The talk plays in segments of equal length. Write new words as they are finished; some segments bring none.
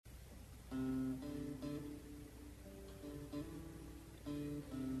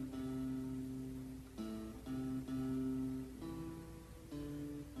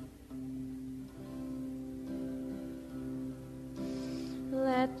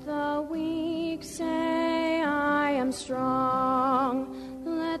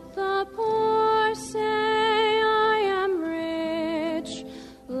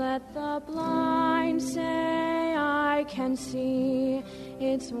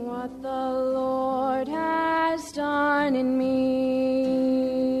what the Lord has done in me.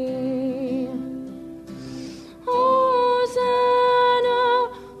 Hosanna,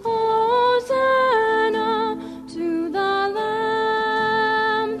 Hosanna to the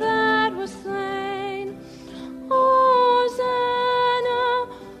Lamb that was slain. Hosanna,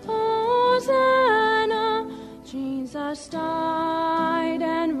 Hosanna, Jesus died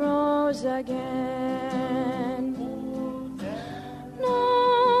and rose again.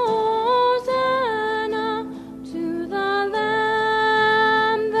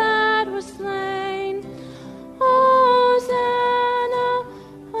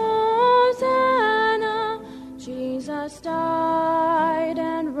 Died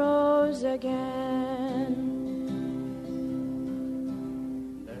and rose again.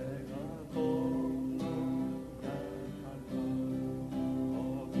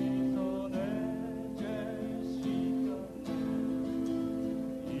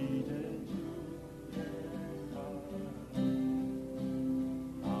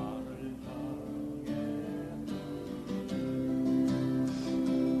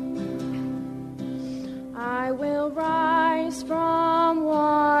 I will rise from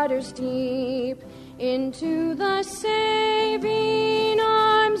waters deep into the saving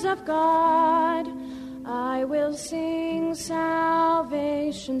arms of God. I will sing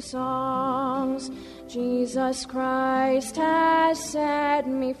salvation songs. Jesus Christ has set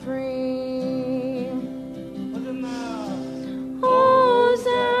me free.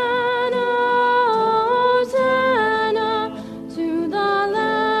 Hosanna, Hosanna to the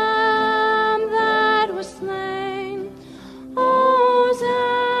Lamb that was slain.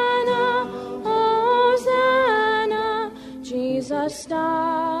 Hosanna, Hosanna, Jesus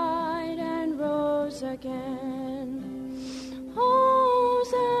died and rose again.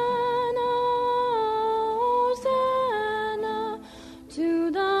 Hosanna, Hosanna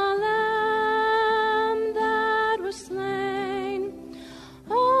to the Lamb that was slain.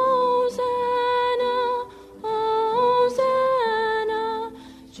 Hosanna, Hosanna,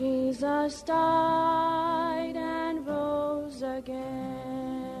 Jesus died.